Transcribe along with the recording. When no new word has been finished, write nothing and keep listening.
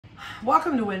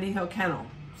Welcome to Windy Hill Kennel.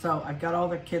 So I've got all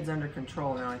the kids under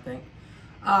control now, I think.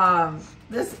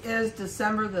 This is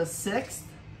December the 6th,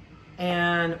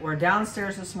 and we're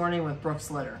downstairs this morning with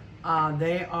Brook's litter.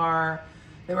 They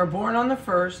were born on the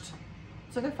 1st,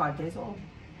 so they're 5 days old.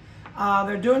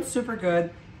 They're doing super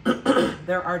good.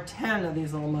 There are 10 of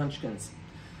these little munchkins.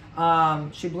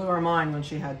 She blew our mind when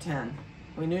she had 10.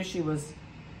 We knew she was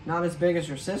not as big as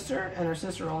her sister, and her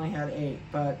sister only had 8,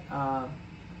 but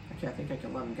okay, I think I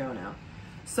can let them go now.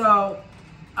 So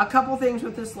a couple things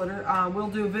with this litter. We'll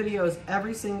do videos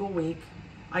every single week.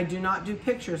 I do not do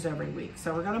pictures every week.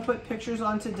 So we're gonna put pictures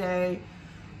on today.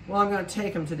 Well, I'm gonna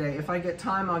take them today. If I get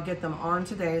time, I'll get them on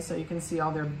today so you can see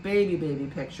all their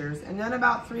baby pictures. And then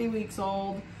about 3 weeks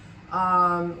old,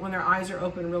 when their eyes are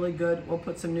open really good, we'll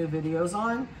put some new videos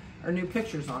on, or new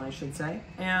pictures on, I should say.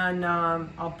 And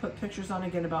I'll put pictures on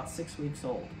again about 6 weeks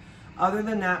old. Other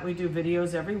than that, we do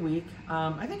videos every week.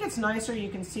 I think it's nicer. You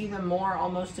can see them more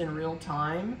almost in real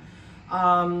time.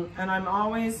 And I'm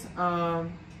always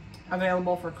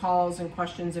available for calls and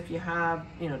questions if you have,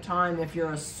 time. If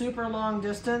you're a super long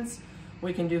distance,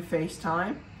 we can do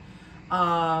FaceTime.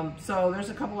 So there's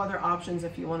a couple other options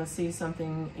if you want to see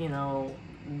something,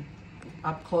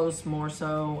 up close more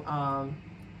so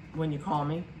when you call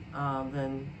me.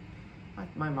 Then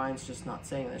my mind's just not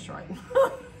saying this right.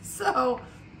 So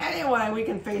anyway, we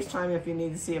can FaceTime if you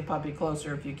need to see a puppy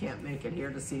closer if you can't make it here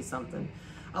to see something.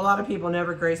 A lot of people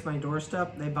never grace my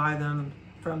doorstep. They buy them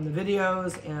from the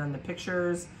videos and the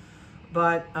pictures.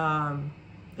 But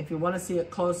if you want to see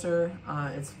it closer,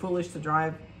 it's foolish to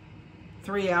drive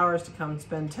 3 hours to come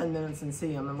spend 10 minutes and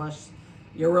see them, unless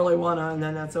you really want to, and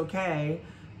then that's okay.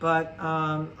 But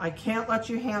I can't let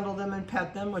you handle them and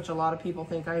pet them, which a lot of people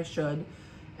think I should.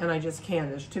 And I just can't.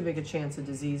 There's too big a chance of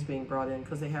disease being brought in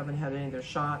because they haven't had any of their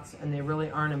shots, and they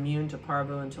really aren't immune to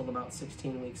parvo until about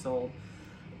 16 weeks old.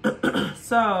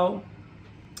 So,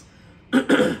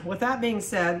 with that being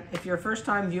said, if you're a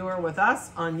first-time viewer with us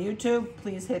on YouTube,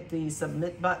 please hit the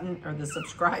submit button or the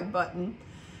subscribe button,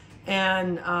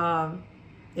 and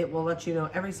it will let you know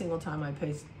every single time I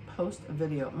post a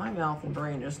video. My mouth and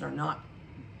brain just are not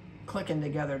clicking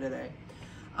together today.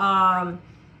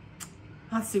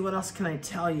 Let's see, what else can I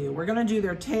tell you? We're gonna do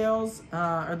their tails,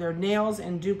 or their nails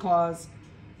and dew claws.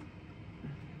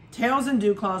 Tails and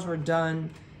dew claws were done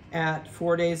at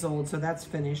 4 days old, so that's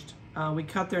finished. We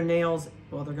cut their nails.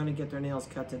 Well, they're gonna get their nails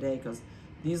cut today because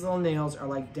these little nails are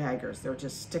like daggers. They're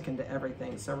just sticking to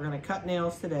everything. So we're gonna cut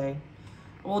nails today.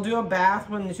 We'll do a bath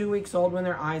when they're 2 weeks old, when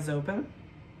their eyes open.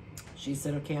 She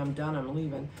said, okay, I'm done, I'm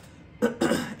leaving.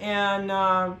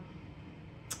 And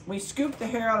we scoop the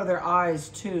hair out of their eyes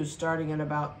too, starting at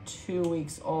about 2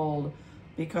 weeks old,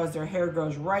 because their hair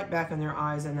grows right back in their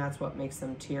eyes, and that's what makes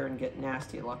them tear and get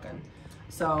nasty looking.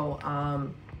 So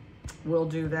we'll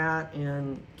do that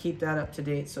and keep that up to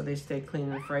date so they stay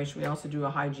clean and fresh. We also do a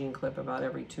hygiene clip about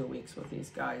every 2 weeks with these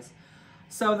guys.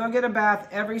 So they'll get a bath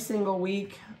every single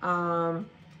week. They'll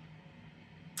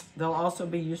also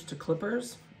be used to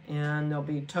clippers, and they'll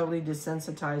be totally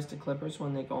desensitized to clippers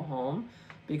when they go home,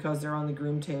 because they're on the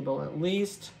groom table at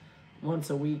least once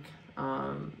a week,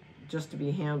 just to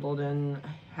be handled and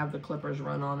have the clippers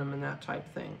run on them and that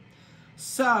type thing.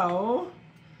 So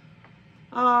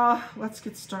let's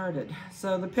get started.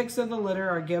 So the pics of the litter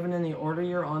are given in the order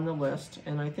you're on the list,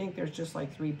 and I think there's just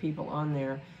like 3 people on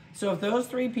there. So if those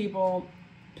 3 people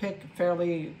pick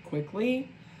fairly quickly,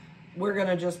 we're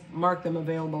gonna just mark them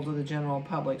available to the general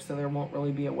public, so there won't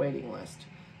really be a waiting list.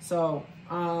 So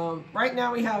right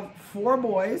now we have 4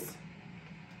 boys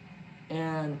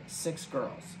and 6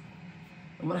 girls.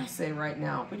 And when I say right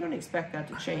now, we don't expect that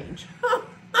to change.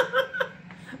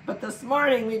 But this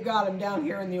morning we've got them down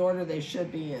here in the order they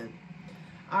should be in.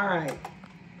 All right,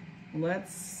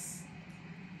 let's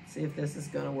see if this is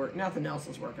gonna work. Nothing else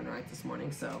is working right this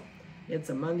morning, so it's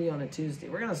a Monday on a Tuesday.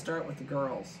 We're gonna start with the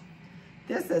girls.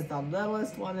 This is the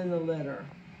littlest one in the litter.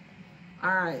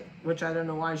 All right, which I don't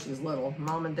know why she's little.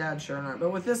 Mom and Dad sure aren't.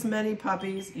 But with this many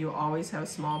puppies, you always have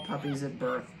small puppies at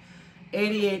birth.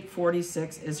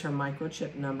 8846 is her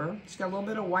microchip number. She's got a little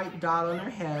bit of white dot on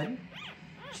her head.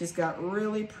 She's got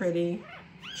really pretty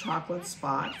chocolate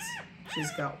spots. She's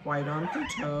got white on her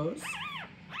toes,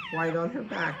 white on her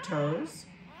back toes,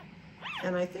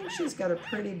 and I think she's got a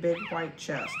pretty big white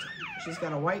chest. She's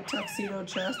got a white tuxedo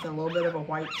chest and a little bit of a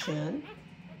white chin.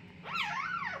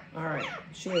 All right,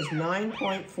 she is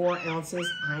 9.4 ounces.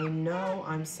 I know,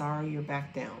 I'm sorry, you're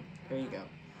back down. There you go.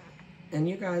 And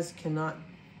you guys cannot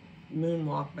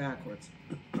moonwalk backwards.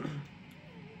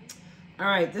 All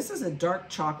right, this is a dark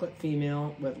chocolate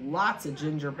female with lots of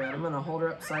gingerbread. I'm gonna hold her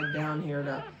upside down here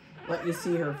to let you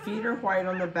see her feet are white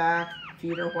on the back,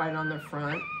 Feet are white on the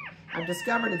front. I've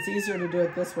discovered it's easier to do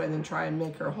it this way than try and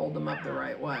make her hold them up the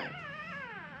right way.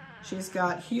 She's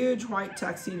got huge white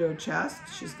tuxedo chest.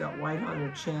 She's got white on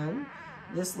her chin.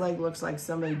 This leg looks like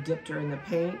somebody dipped her in the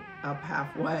paint up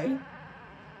halfway.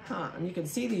 And you can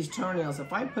see these toenails.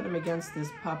 If I put them against this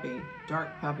puppy,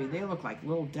 dark puppy, they look like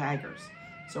little daggers.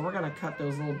 So we're gonna cut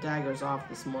those little daggers off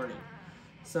this morning.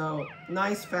 So,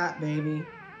 nice fat baby.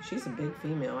 She's a big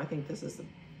female. I think this is the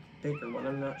bigger one,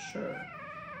 I'm not sure.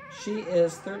 She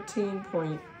is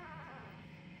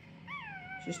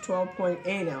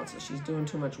 12.8 ounces. She's doing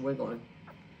too much wiggling.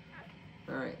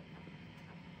 All right,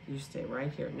 you stay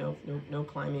right here. No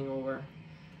climbing over.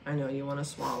 I know you want to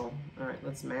swallow. All right,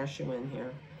 let's mash you in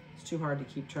here. It's too hard to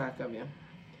keep track of you.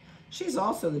 She's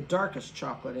also the darkest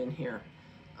chocolate in here.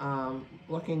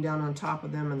 Looking down on top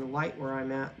of them in the light where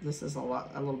I'm at, this is a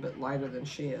little bit lighter than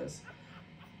she is.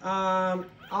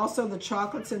 Also, the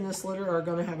chocolates in this litter are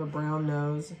going to have a brown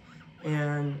nose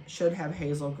and should have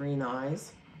hazel green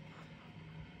eyes.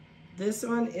 This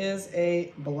one is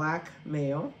a black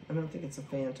male. I don't think it's a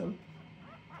phantom.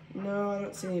 No, I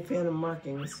don't see any phantom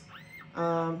markings.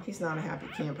 He's not a happy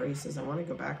camper. He says, I want to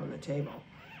go back on the table.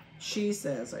 She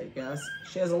says, I guess.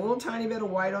 She has a little tiny bit of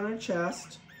white on her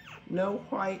chest. No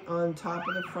white on top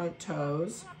of the front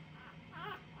toes.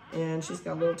 And she's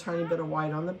got a little tiny bit of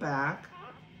white on the back.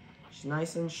 She's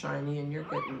nice and shiny, and you're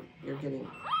getting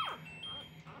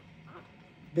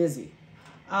busy.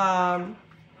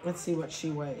 Let's see what she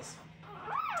weighs.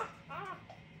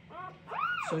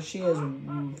 So she is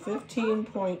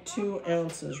 15.2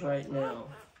 ounces right now.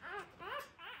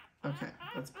 Okay,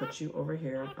 let's put you over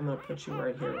here. I'm gonna put you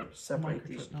right here. Separate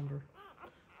these. Number.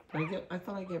 I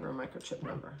thought I gave her a microchip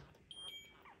number.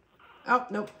 Oh,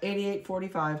 nope,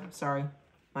 8845. Sorry,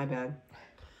 my bad.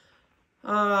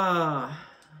 All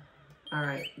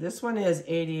right, this one is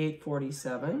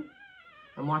 8847.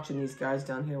 I'm watching these guys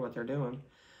down here, what they're doing.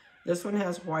 This one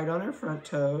has white on her front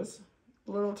toes,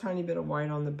 a little tiny bit of white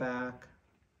on the back.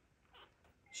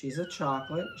 She's a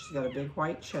chocolate. She's got a big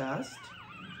white chest.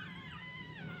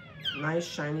 Nice,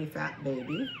 shiny, fat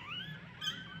baby.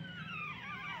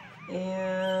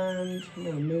 And I'm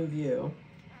going to move you.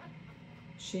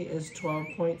 She is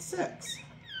 12.6.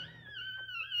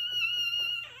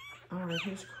 All right,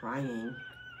 who's crying?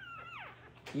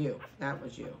 You. That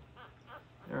was you.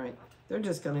 All right. They're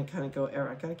just going to kind of go,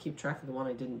 I got to keep track of the one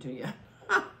I didn't do yet.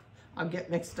 I'll get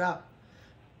mixed up.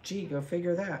 Gee, go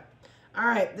figure that. All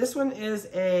right, this one is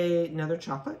another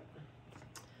chocolate.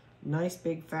 Nice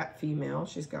big fat female.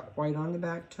 She's got white on the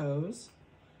back toes,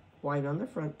 white on the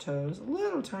front toes, a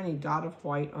little tiny dot of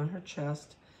white on her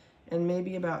chest, and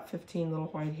maybe about 15 little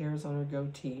white hairs on her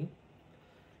goatee.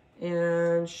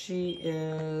 And she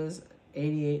is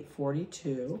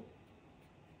 8842.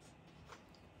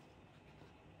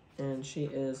 And she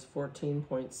is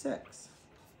 14.6.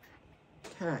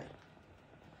 Okay.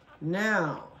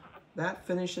 Now, that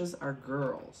finishes our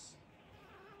girls.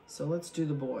 So let's do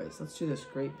the boys. Let's do this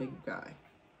great big guy.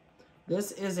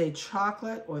 This is a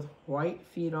chocolate with white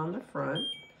feet on the front.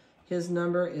 His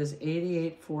number is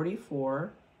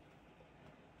 8844.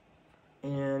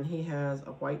 And he has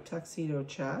a white tuxedo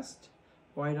chest,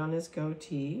 white on his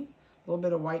goatee, a little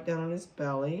bit of white down on his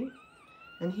belly.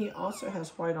 And he also has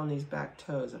white on these back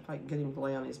toes. If I can get him to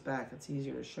lay on his back, it's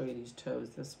easier to show you these toes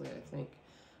this way, I think.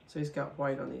 So he's got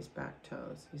white on these back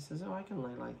toes. He says, oh, I can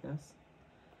lay like this.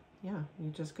 Yeah, you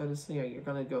just go to sleep. You're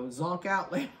going to go zonk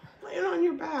out, lay it on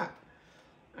your back.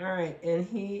 All right, and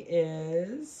he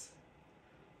is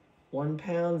 1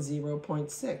 pound,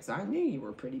 0.6. I knew you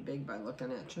were pretty big by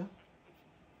looking at you.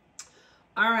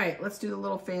 All right, let's do the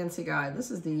little fancy guy.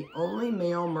 This is the only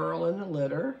male Merle in the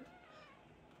litter.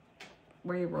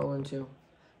 Where are you rolling to?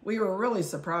 We were really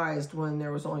surprised when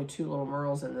there was only 2 little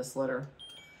Merles in this litter.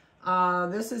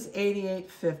 This is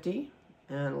 8850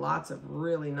 and lots of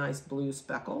really nice blue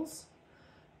speckles.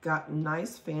 Got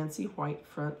nice fancy white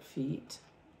front feet.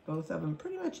 Both of them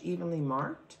pretty much evenly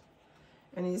marked.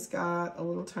 And he's got a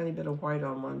little tiny bit of white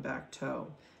on one back toe.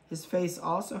 His face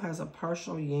also has a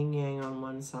partial yin-yang on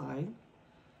one side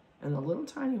and a little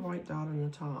tiny white dot on the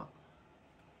top.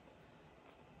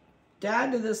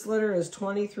 Dad to this litter is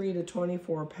 23 to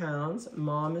 24 pounds.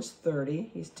 Mom is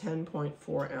 30. He's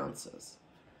 10.4 ounces.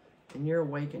 And you're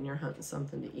awake and you're hunting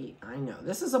something to eat. I know.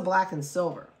 This is a black and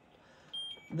silver.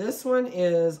 This one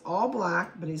is all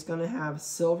black, but he's going to have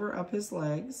silver up his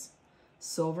legs,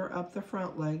 silver up the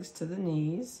front legs to the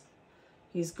knees.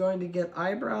 He's going to get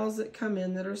eyebrows that come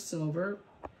in that are silver,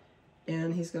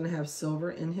 and he's going to have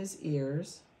silver in his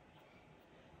ears.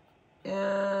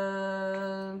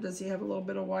 And does he have a little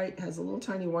bit of white? Has a little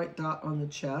tiny white dot on the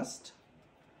chest.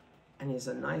 And he's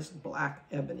a nice black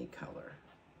ebony color.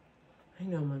 I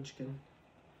know, Munchkin.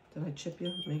 Did I chip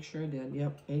you? Make sure I did.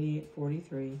 Yep,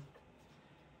 88.43.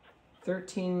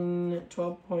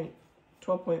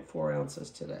 12.4 ounces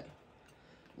today.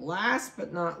 Last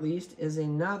but not least is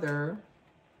another,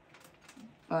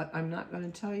 but I'm not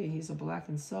going to tell you he's a black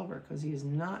and silver because he is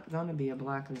not going to be a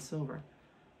black and silver.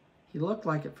 He looked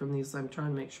like it from these. I'm trying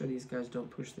to make sure these guys don't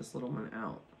push this little one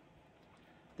out.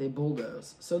 They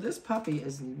bulldoze. So this puppy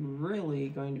is really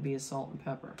going to be a salt and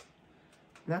pepper.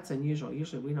 That's unusual.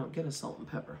 Usually we don't get a salt and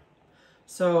pepper.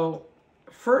 So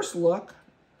first look,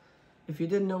 if you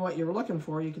didn't know what you were looking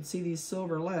for, you could see these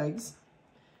silver legs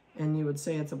and you would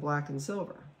say it's a black and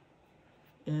silver.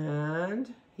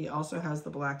 And he also has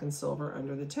the black and silver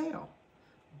under the tail.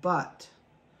 But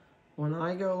when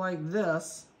I go like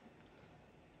this,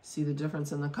 see the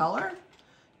difference in the color?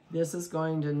 This is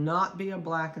going to not be a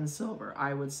black and silver.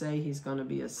 I would say he's going to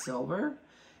be a silver.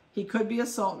 He could be a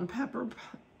salt and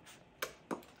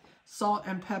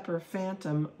pepper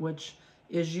phantom, which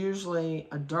is usually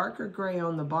a darker gray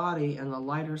on the body and a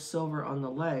lighter silver on the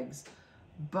legs.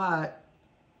 But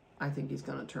I think he's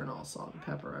going to turn all salt and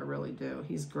pepper. I really do.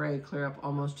 He's gray clear up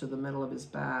almost to the middle of his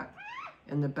back.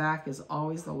 And the back is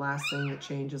always the last thing that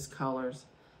changes colors.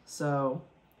 So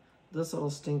this little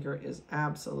stinker is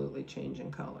absolutely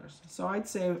changing colors. So I'd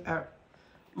say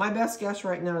my best guess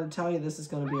right now to tell you this is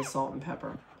going to be a salt and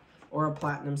pepper or a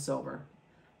platinum silver.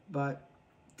 But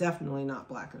definitely not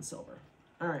black and silver.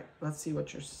 All right, let's see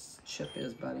what your chip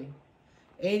is, buddy.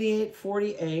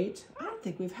 88.48. I don't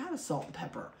think we've had a salt and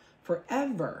pepper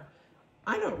forever.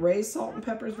 I don't raise salt and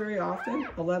peppers very often.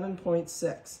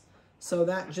 11.6. So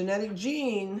that genetic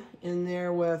gene in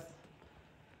there with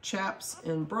Chaps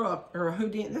and Brook, or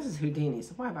Houdini, this is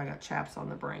Houdini's. Why have I got Chaps on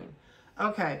the brain?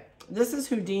 Okay, this is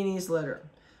Houdini's litter.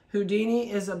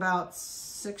 Houdini is about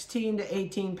 16 to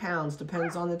 18 pounds,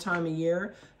 depends on the time of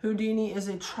year. Houdini is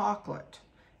a chocolate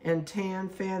and tan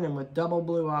phantom with double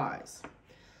blue eyes.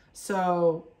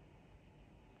 So,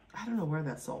 I don't know where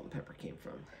that salt and pepper came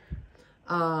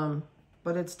from.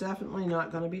 But it's definitely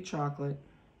not going to be chocolate.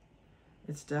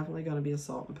 It's definitely going to be a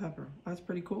salt and pepper. That's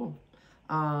pretty cool.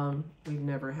 We've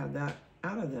never had that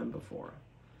out of them before.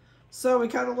 So we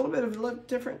got a little bit of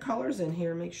different colors in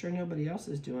here. Make sure nobody else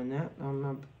is doing that.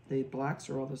 The blacks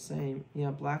are all the same.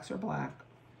 Yeah, blacks are black.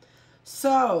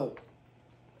 So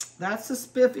that's the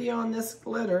spiffy on this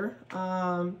glitter.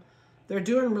 They're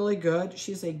doing really good.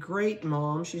 She's a great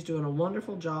mom. She's doing a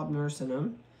wonderful job nursing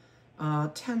them.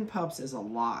 10 pups is a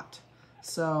lot.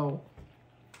 So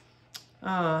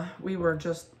we were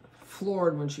just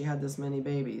floored when she had this many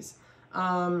babies.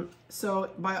 So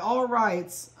by all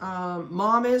rights,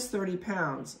 mom is 30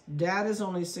 pounds. Dad is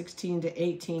only 16 to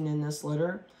 18 in this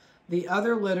litter. The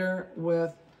other litter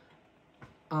with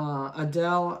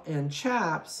Adele and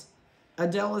Chaps,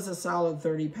 Adele is a solid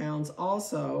 30 pounds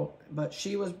also, but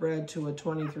she was bred to a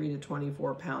 23 to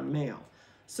 24 pound male.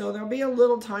 So there'll be a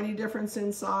little tiny difference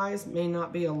in size, may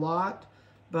not be a lot,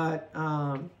 but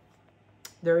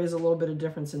there is a little bit of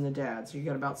difference in the dads. You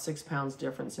got about 6 pounds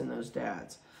difference in those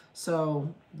dads.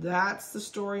 So that's the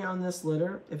story on this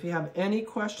litter. If you have any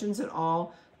questions at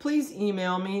all, please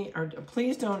email me, or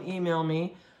please don't email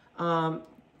me.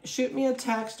 Shoot me a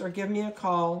text or give me a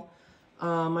call.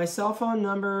 My cell phone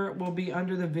number will be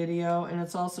under the video, and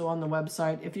it's also on the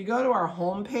website. If you go to our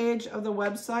home page of the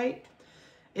website,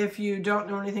 if you don't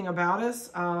know anything about us,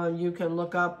 you can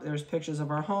look up, there's pictures of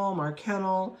our home, our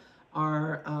kennel,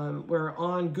 we're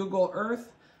on Google Earth.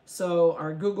 So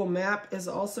our Google map is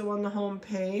also on the home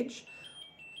page.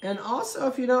 And also,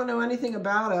 if you don't know anything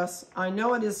about us, I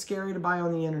know it is scary to buy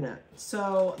on the internet.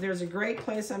 So there's a great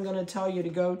place I'm going to tell you to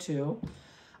go to.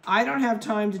 I don't have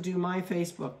time to do my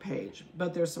Facebook page,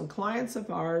 but there's some clients of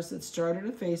ours that started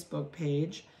a Facebook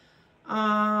page,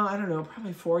 I don't know,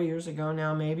 probably 4 years ago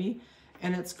now maybe.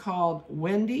 And it's called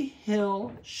Wendy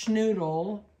Hill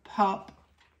Schnoodle Pup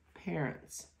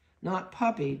Parents. Not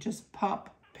puppy, just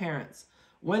pup parents.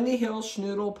 Wendy Hill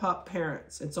Schnoodle Pup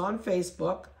Parents. It's on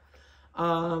Facebook.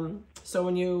 So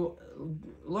when you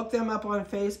look them up on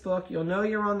Facebook, you'll know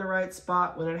you're on the right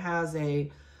spot when it has a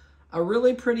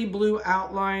really pretty blue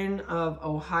outline of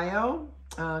Ohio.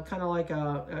 Kind of like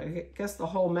I guess the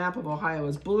whole map of Ohio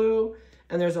is blue.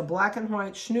 And there's a black and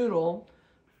white schnoodle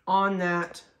on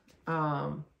that,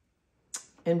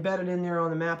 embedded in there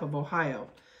on the map of Ohio.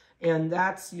 And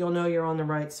that's, you'll know you're on the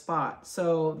right spot.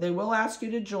 So they will ask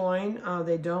you to join.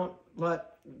 They don't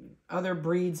let other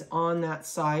breeds on that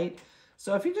site.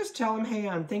 So if you just tell them, hey,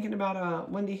 I'm thinking about a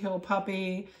Wendy Hill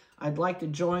puppy. I'd like to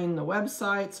join the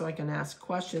website so I can ask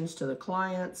questions to the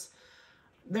clients.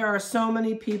 There are so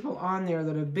many people on there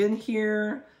that have been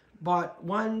here, bought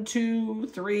 1, 2,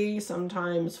 3,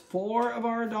 sometimes 4 of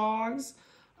our dogs.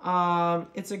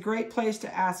 It's a great place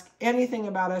to ask anything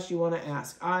about us you want to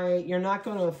ask. You're not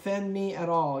going to offend me at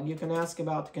all. You can ask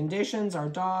about the conditions, our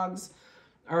dogs,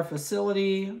 our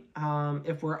facility.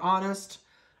 If we're honest,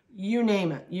 you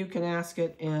name it. You can ask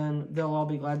it and they'll all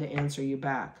be glad to answer you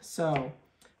back. So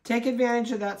take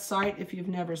advantage of that site if you've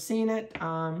never seen it.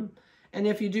 And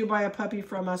if you do buy a puppy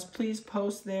from us, please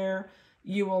post there.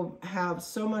 You will have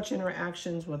so much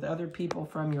interactions with other people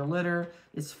from your litter.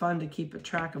 It's fun to keep a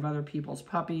track of other people's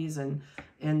puppies and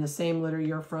the same litter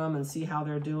you're from and see how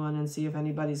they're doing and see if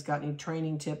anybody's got any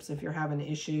training tips if you're having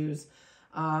issues.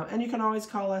 And you can always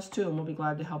call us too, and we'll be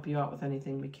glad to help you out with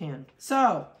anything we can.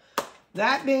 So,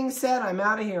 that being said, I'm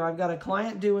out of here. I've got a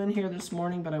client due in here this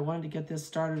morning, but I wanted to get this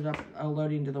started up,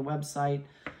 loading to the website.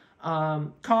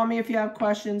 Call me if you have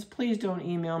questions. Please don't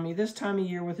email me. This time of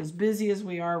year, with as busy as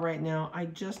we are right now, I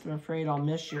just am afraid I'll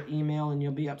miss your email and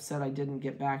you'll be upset I didn't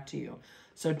get back to you.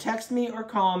 So text me or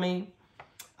call me.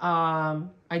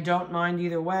 I don't mind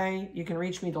either way. You can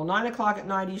reach me till 9 o'clock at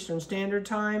night Eastern Standard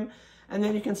Time. And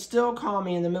then you can still call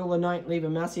me in the middle of the night and leave a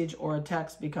message or a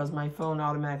text because my phone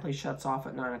automatically shuts off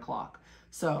at 9 o'clock.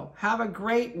 So have a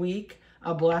great week,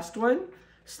 a blessed one.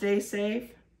 Stay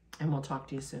safe, and we'll talk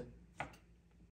to you soon.